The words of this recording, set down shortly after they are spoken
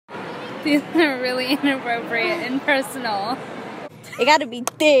These are really inappropriate and personal. It gotta be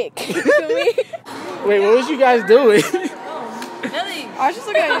thick. Wait, what was you guys doing? Nothing. I was just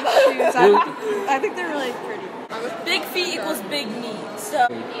looking at your shoes. I think they're really pretty. Big feet equals big knees. So.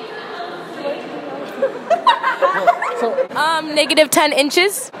 -10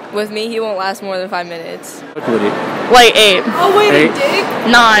 inches. With me, he won't last more than 5 minutes. Like 8. Oh wait, 8. a dick?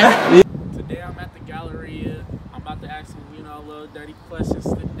 9. Today I'm at the Galleria. I'm about to ask some, little dirty questions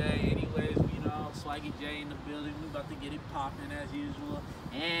today. Anyways, swaggyJ in the building. We about to get it popping as usual.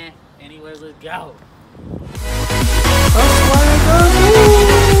 Anyways, let's go.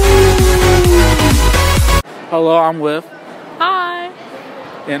 Hello, I'm with. Hi.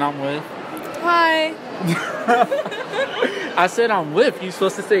 And I'm with. Hi. I said I'm with. You're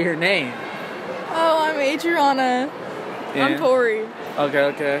supposed to say your name. Oh, I'm Adriana. And, I'm Tori.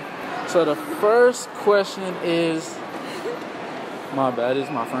 Okay. So the first question is, my bad, it's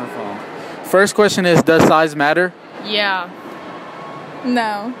my friend's phone. First question is, does size matter? Yeah.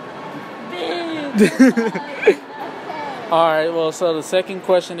 No. All right. Well, so the second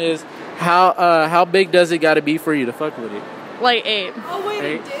question is, how big does it got to be for you to fuck with it? Like 8. Oh wait,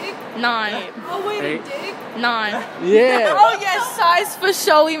 8. a dick? 9. Oh wait, 8. a dick? 9. Yeah. Oh yes, size for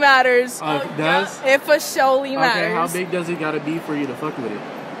surely matters. It does? It for surely matters. Okay. How big does it got to be for you to fuck with it?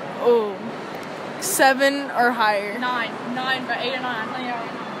 Oh, 7 or higher. 9. 9, but 8 or 9.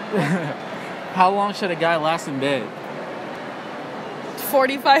 How long should a guy last in bed?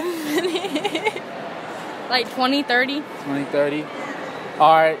 45 minutes. Like 20, 30. 20, 30.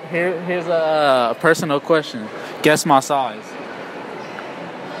 All right. Here's a personal question. Guess my size.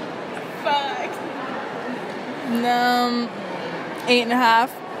 Fuck. 8.5.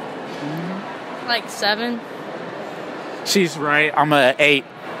 Like 7. She's right. I'm a 8.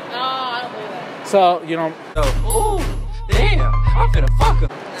 Oh, I don't believe that. So Oh, damn! I'm finna fuck him.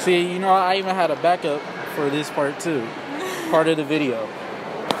 see, I even had a backup for this part too. Part of the video.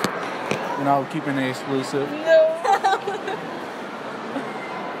 Keeping it exclusive.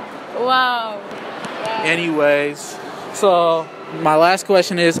 Wow. Anyways, so my last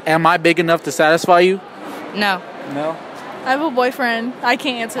question is, am I big enough to satisfy you? No. No? I have a boyfriend. I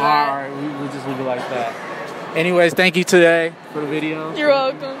can't answer that. Alright, we'll just leave it like that. Anyways, thank you today for the video. You're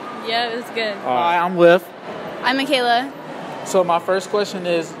welcome. Yeah, it was good. Hi, I'm Liv. I'm Michaela. So my first question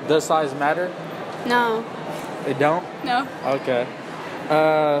is, does size matter? No. It don't? No. Okay.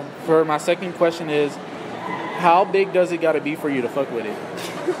 For my second question is, how big does it got to be for you to fuck with it?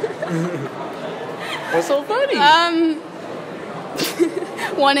 What's so funny?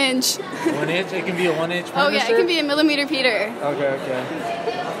 1 inch. 1 inch? It can be a 1 inch Oh yeah, penetrator? it can be a millimeter Peter. Okay.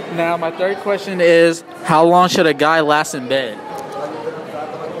 Now my third question is, how long should a guy last in bed?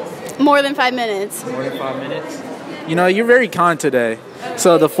 More than 5 minutes. More than 5 minutes? You're very kind today.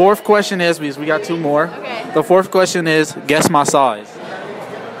 So the fourth question is, because we got 2 more. Okay. The fourth question is, guess my size.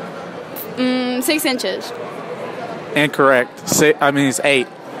 6 inches. Incorrect. It's 8.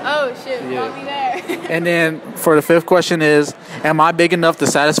 Oh shit, Yeah. got me there. And then for the fifth question is, am I big enough to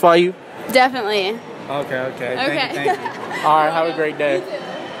satisfy you? Definitely. Okay. Okay. Thank you. All right, have a great day.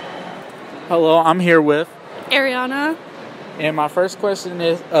 Hello, I'm here with. Ariana. And my first question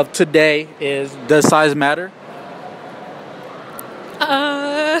of today is, does size matter?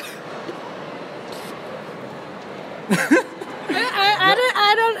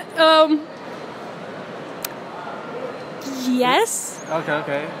 I don't, yes.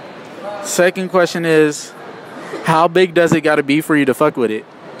 Okay. Second question is, how big does it got to be for you to fuck with it?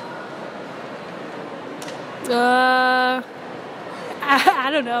 I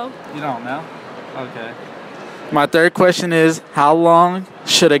don't know. You don't know? Okay. My third question is, how long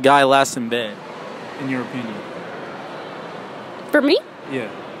should a guy last in bed, in your opinion? For me? Yeah.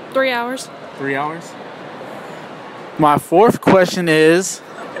 3 hours. 3 hours? My fourth question is,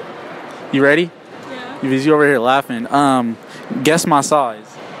 you ready? Yeah. Because you over here laughing. Guess my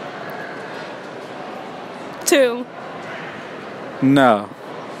size. 2. No.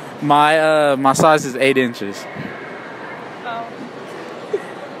 My size is 8 inches. Oh.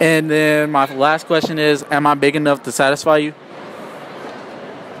 And then my last question is, am I big enough to satisfy you?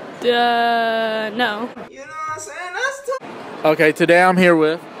 No. You know what I'm saying? That's tough. Okay, today I'm here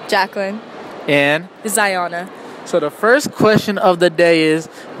with. Jacqueline. And Ziona. so the first question of the day is,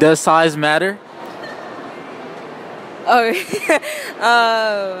 does size matter? Oh,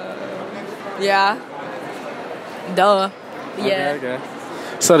 yeah. Duh. Yeah. Okay.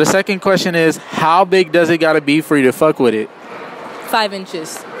 So the second question is, how big does it got to be for you to fuck with it? 5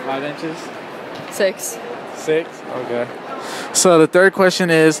 inches. 5 inches? 6. 6? Okay. So the third question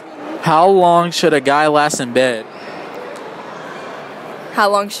is, how long should a guy last in bed? How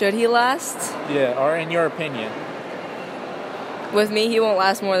long should he last? Yeah, or in your opinion. With me, he won't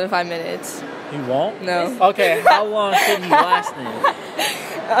last more than 5 minutes. He won't? No. Okay, how long should he last then?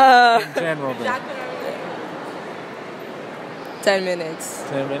 In general then. 10 minutes.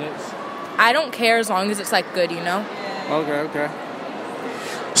 10 minutes? I don't care as long as it's like good, you know? Okay.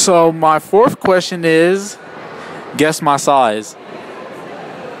 So my fourth question is, guess my size.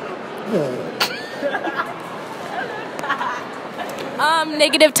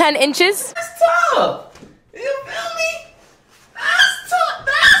 Negative 10 inches. That's tough. You feel me? That's tough.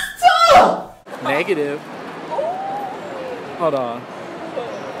 That's tough. Negative. Hold on.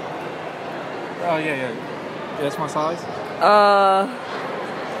 Oh yeah. Guess my size.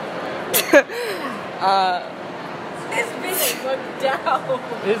 This bitch looked down.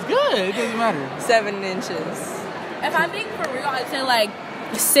 It's good. It doesn't matter. 7 inches. If I'm being for real, I'd say like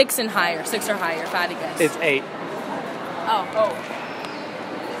 6 and higher. 6 or higher, if I had to guess. It's 8. Oh.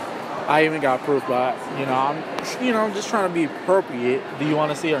 I even got proof, but I'm just trying to be appropriate. Do you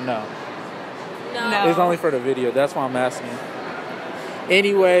want to see or no? No. It's only for the video. That's why I'm asking.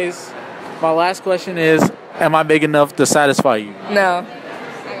 Anyways, my last question is, am I big enough to satisfy you? No.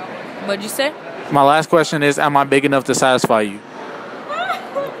 What'd you say? My last question is, am I big enough to satisfy you?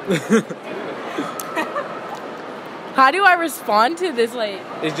 How do I respond to this? Like,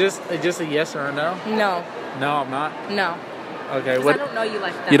 It's just a yes or a no? no. No, I'm not. No. Okay. 'Cause I don't know you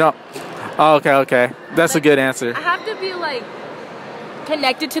like that. You don't? Oh, okay. That's a good answer. I have to be like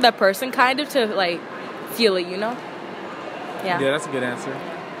connected to the person, kind of, to like feel it, you know? Yeah. Yeah, that's a good answer.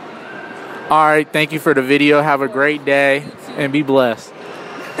 All right. Thank you for the video. Have a great day and be blessed.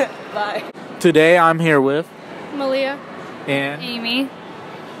 Bye. Today I'm here with Malia. and Amy.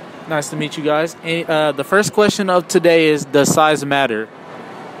 nice to meet you guys. The first question of today is, does size matter?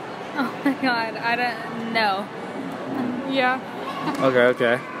 Oh my god, I don't know. Yeah.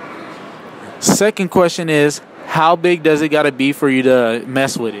 Okay. Second question is, how big does it gotta be for you to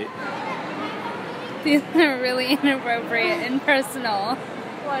mess with it? These are really inappropriate and personal.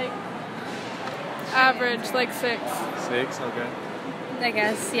 Like, average, like 6. 6, okay. I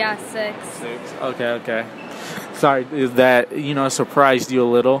guess, yeah, 6. 6, okay. Sorry, is that, surprised you a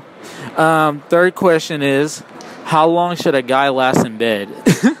little. Third question is, how long should a guy last in bed?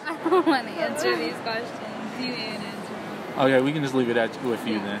 I don't want to answer these questions. You can answer. Okay, we can just leave it with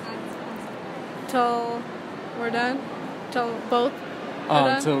you then. Till we're done? Till both are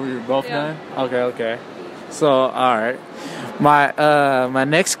done? Until we're both Yeah. done? Okay. So, alright. My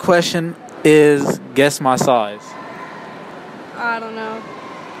next question is, guess my size. I don't know.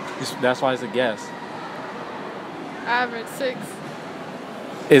 That's why it's a guess. Average 6.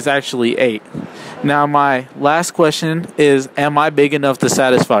 It's actually 8. Now, my last question is, am I big enough to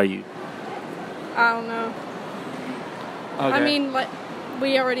satisfy you? I don't know. Okay. I mean, like,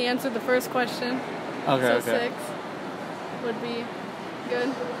 we already answered the first question. Okay. 6 would be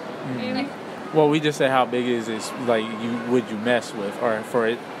good. Amy? Well, we just said how big is this? Like, would you mess with, or for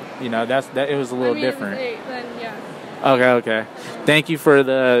it? That it was a little different. If it was 8, then yeah. Okay. Thank you for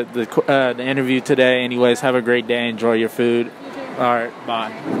the interview today. Anyways, have a great day. Enjoy your food. You too. All right,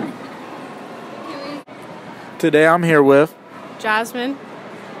 bye. Today I'm here with. Jasmine?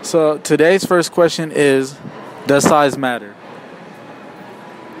 So today's first question is, does size matter?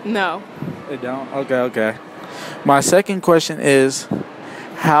 No. It don't? Okay. My second question is,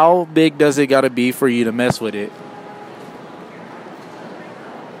 how big does it gotta be for you to mess with it?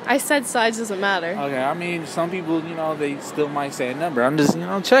 I said size doesn't matter. Okay, I mean, some people, they still might say a number. I'm just,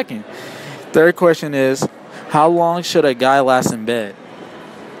 checking. Third question is, how long should a guy last in bed?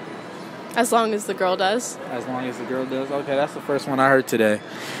 As long as the girl does. As long as the girl does? Okay, that's the first one I heard today.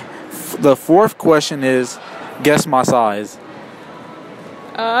 The fourth question is, guess my size.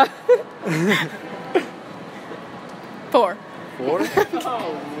 4. 4?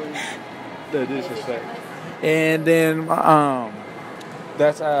 The disrespect. And then,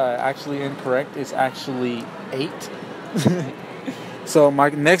 that's actually incorrect. It's actually 8. So my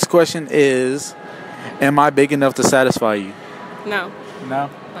next question is, am I big enough to satisfy you? No. No?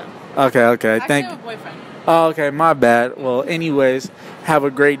 Okay. Actually, I have a boyfriend. Oh, okay, my bad. Well, anyways, have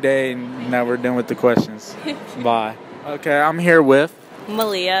a great day, and now we're done with the questions. Bye. Okay, I'm here with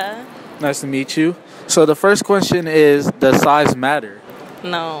Malia. Nice to meet you. So the first question is, does size matter?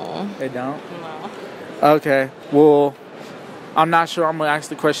 No. It don't? No. Okay, well, I'm not sure. I'm going to ask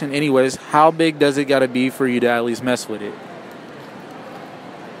the question anyways. How big does it got to be for you to at least mess with it?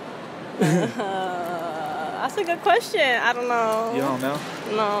 That's a good question. I don't know. You don't know?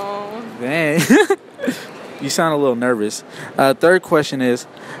 No. Dang. You sound a little nervous. Third question is,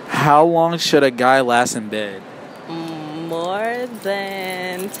 how long should a guy last in bed? More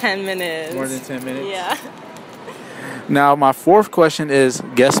than 10 minutes. More than 10 minutes? Yeah. Now, my fourth question is,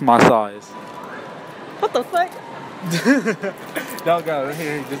 guess my size. What the fuck? Don't go.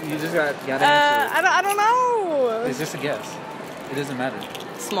 Here, you just gotta answer it. I don't know. It's just a guess. It doesn't matter.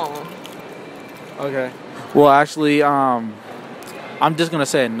 Small. Okay. Well, actually, I'm just gonna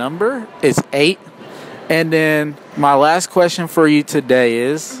say a number. It's 8. And then my last question for you today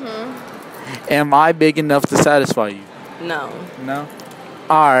is, am I big enough to satisfy you? No. No?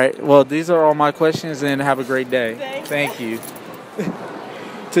 All right. Well, these are all my questions, and have a great day. Thank you.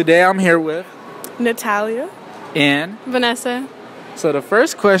 Today I'm here with Natalia. and Vanessa. so the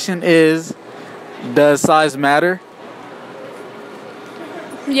first question is, does size matter?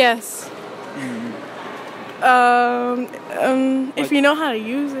 Yes. If you know how to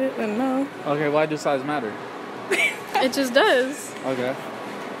use it, then no. Okay, why does size matter? It just does. Okay.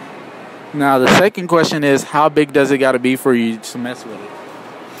 Now the second question is, how big does it got to be for you to mess with it?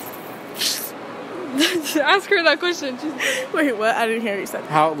 Ask her that question. Wait, what? I didn't hear you said.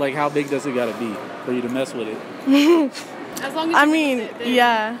 How big does it got to be for you to mess with it? As long as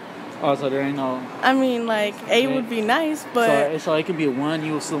yeah. Oh, so there ain't no. I mean, like 8 would be nice, but so it can be a 1.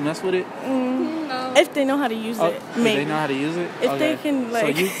 You will still mess with it. no. If they know how to use it, If maybe. they know how to use it. If they can,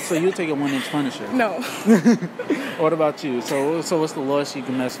 like. So you take a 1-inch Punisher. No. What about you? So what's the lowest you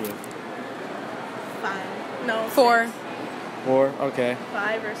can mess with? 5. No. 4. 4. Okay.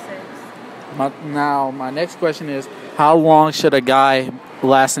 5 or 6. My next question is, how long should a guy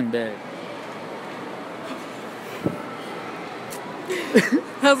last in bed?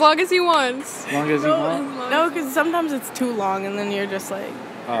 As long as he wants. As long as he wants? No, because sometimes it's too long, and then you're just like.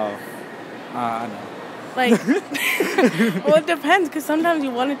 Oh. I know. Like. Well, it depends, because sometimes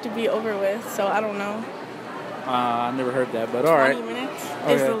you want it to be over with, so I don't know. I never heard that, but all right. 20 minutes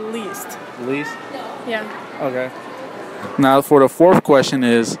Okay. is the least. Least? Yeah. Okay. Now for the fourth question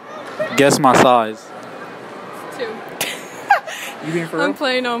is, guess my size. 2. You being for real? I'm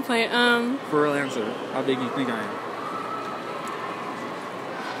playing. No, I'm playing. For real answer. How big do you think I am?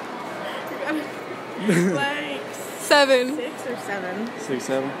 Like 7. 6 or 7. 6,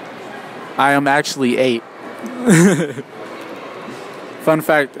 7. I am actually 8. Fun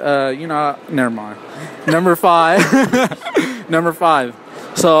fact, never mind. Number 5. Number 5.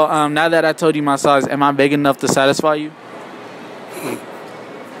 So now that I told you my size, am I big enough to satisfy you?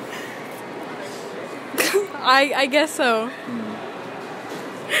 I guess so.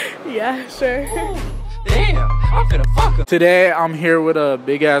 Yeah, sure. Damn, I'm finna fuck him. Today I'm here with a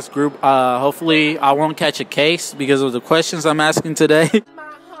big ass group. Hopefully I won't catch a case because of the questions I'm asking today.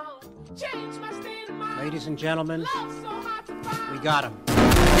 Ladies and gentlemen, we got him.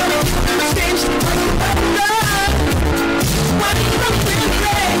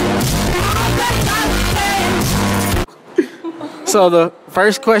 So the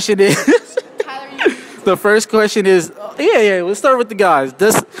first question is yeah, let's start with the guys.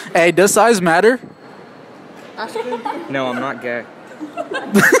 Does size matter? No, I'm not gay.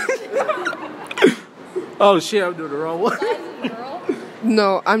 Oh shit, I'm doing the wrong one.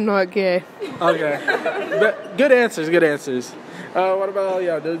 No, I'm not gay. Okay. But good answers. What about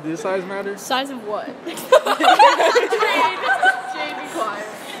y'all? Does size matter? Size of what?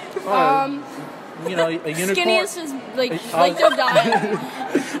 A unicorn. Skinniest is like they're dying.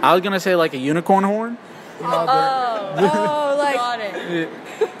 I was gonna say like a unicorn horn. Like. Got it.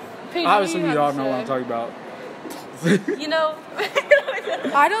 Obviously, we all know what I'm talking about. You know.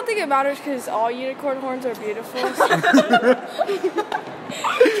 I don't think it matters because all unicorn horns are beautiful.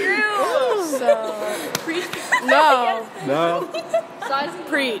 True. So Preach. no. No. Size.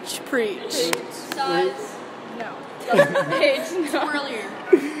 Preach. Size. No. Age. No. Earlier.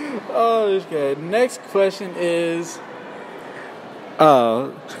 Oh, okay. Next question is,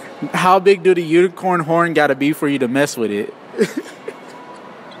 how big do the unicorn horn gotta be for you to mess with it?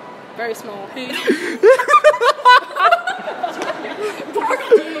 Very small.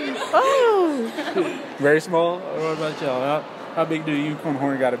 Very small. What about y'all? How big do the unicorn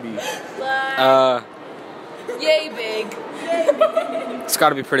horn gotta be? Yay big. It's got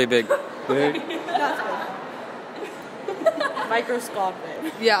to be pretty big. Big.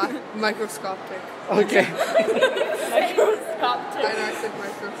 Microscopic. Yeah, microscopic. Okay. I know I said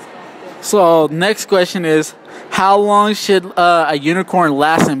microscopic. So next question is, how long should a unicorn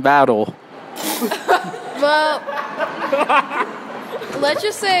last in battle? Well, let's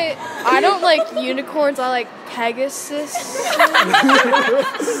just say I don't like unicorns. I like Pegasus.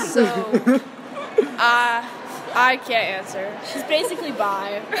 So I can't answer. She's basically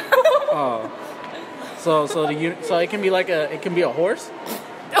bi. Oh. So it can be a horse?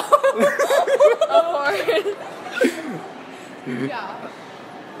 A horse.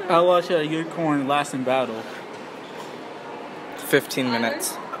 How long should a unicorn last in battle? 15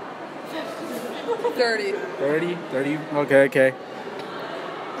 minutes. 30. 30? 30? Okay.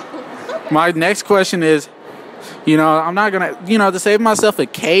 My next question is, I'm not gonna, to save myself a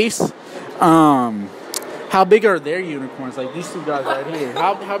case, how big are their unicorns? Like these two guys right here.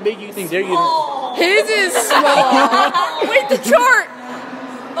 How big do you think their unicorns? His is small. Wait, the chart.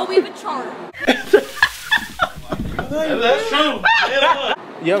 Oh, we have a chart. That's true.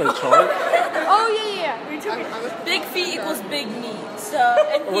 You have a chart? Oh yeah. We took it. Big feet equals big knee. So,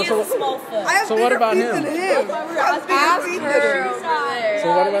 and he has a small foot. So what about him? Ask her over there. So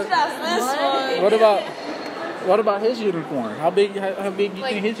what about what about his unicorn? How big do you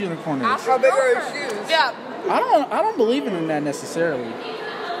think his unicorn is? How big are his shoes? Yeah. I don't believe in that necessarily.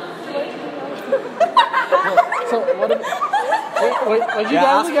 So what about wait, you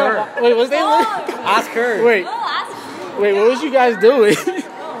guys ask her. Wait, was they Ask her. Wait, what was you guys doing?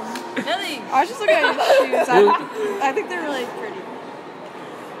 Nothing. I was just looking at his shoes. I think they're really pretty.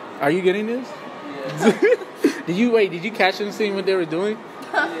 Are you getting this? Did you catch them seeing what they were doing?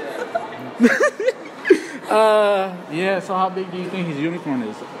 Yeah, so how big do you think his unicorn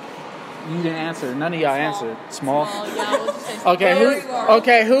is? You didn't answer. None of y'all answered. Small? Yeah, we'll just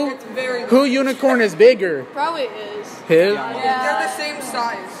say Who unicorn is bigger? Probably is. His? Yeah. They're the same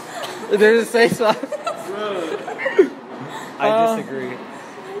size. They're the same size. I disagree.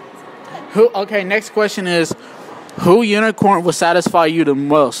 Okay, next question is, who unicorn will satisfy you the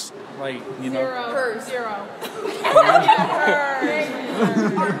most? Like, Zero.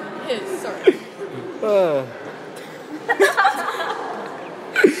 His, sorry.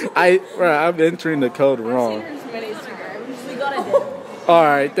 I'm entering the code wrong. we got it. All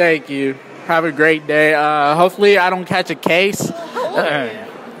right, thank you. Have a great day. Hopefully, I don't catch a case.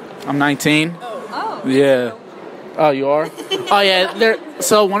 I'm 19. Oh. Yeah. Oh, you are? Oh, yeah.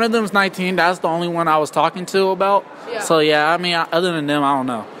 So one of them's 19. That's the only one I was talking to about. Yeah. So, yeah, I mean, other than them, I don't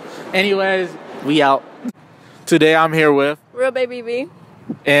know. Anyways, we out. Today, I'm here with... Real baby B.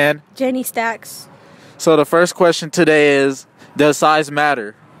 And... Jenny Stacks. So the first question today is, does size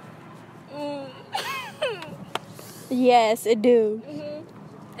matter? Yes, it do.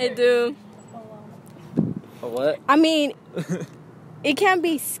 It do. What? I mean, it can't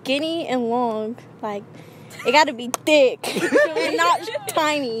be skinny and long. Like, it got to be thick and not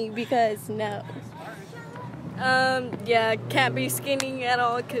tiny because no. Yeah, can't be skinny at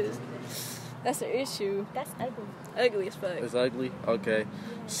all because that's an issue. That's ugly. Ugly as fuck. It's ugly? Okay.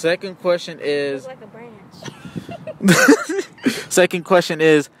 Second question is... Like a branch. Second question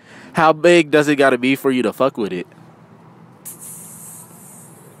is, how big does it got to be for you to fuck with it?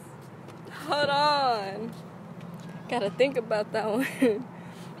 Hold on. Gotta think about that one.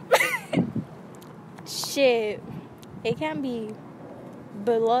 Shit. It can't be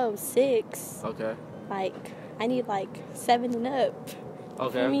below 6. Okay. Like, I need like 7 and up.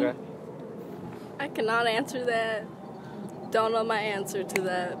 Okay. I cannot answer that. Don't know my answer to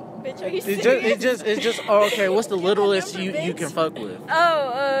that. Bitch, are you It's just oh, okay, what's the littlest you can fuck with?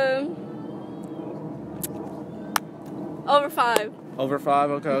 Over 5. Over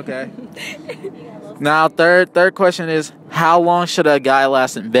 5? Okay. Now, third question is, how long should a guy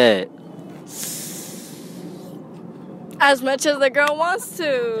last in bed? As much as the girl wants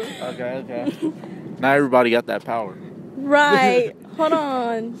to. Okay. Not everybody got that power. Right. Hold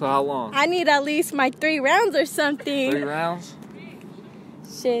on. So how long? I need at least my 3 rounds or something. 3 rounds?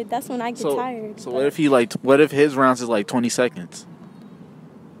 Shit, that's when I get tired. So what if his rounds is like 20 seconds?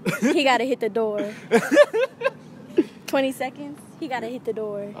 He gotta hit the door. 20 seconds? He gotta hit the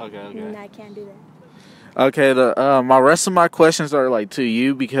door. Okay. And I can't do that. Okay, my rest of my questions are like to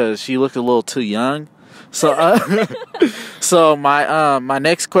you because she looked a little too young. So so my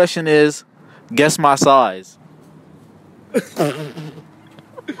next question is, guess my size.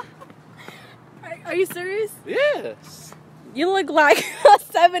 Are you serious? Yeah. You look like a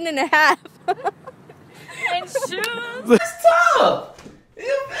 7.5. And shoes. That's tough.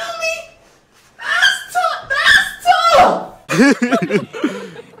 You feel me? That's tough.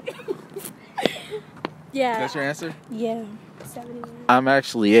 Yeah. That's your answer? Yeah. 71. I'm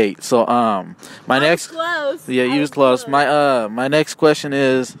actually 8. So my next Close. Yeah, you was close. My next question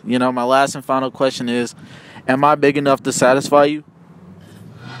is, my last and final question is, am I big enough to satisfy you?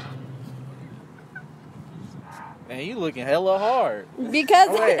 Man, you looking hella hard. Because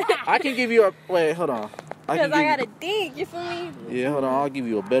Wait, I can give you hold on. Because I gotta think, you feel me? Yeah, hold on. I'll give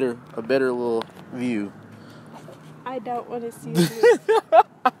you a better little view. I don't want to see you.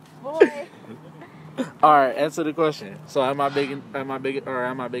 Boy. All right, answer the question. So, am I big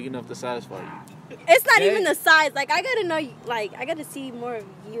enough to satisfy you? It's not Jay? even the size. Like I gotta know. Like I gotta see more of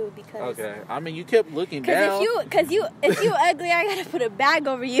you because. Okay. I mean, you kept looking down. If you ugly, I gotta put a bag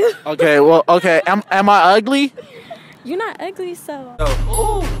over you. Okay. Well. Okay. Am I ugly? You're not ugly, so.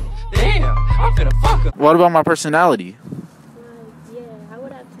 Oh, damn. I'm finna fuck her. What about my personality? Yeah, I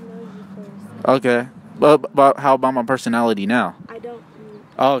would have to know you first. Okay. But how about my personality now? I don't.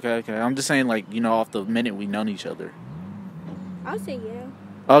 Oh, okay. I'm just saying, like, off the minute we known each other. I'll say yeah.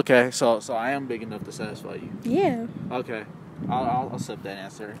 Okay, so I am big enough to satisfy you. Yeah. Okay, I'll accept that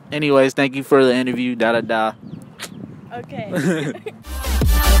answer. Anyways, thank you for the interview. Da da da. Okay.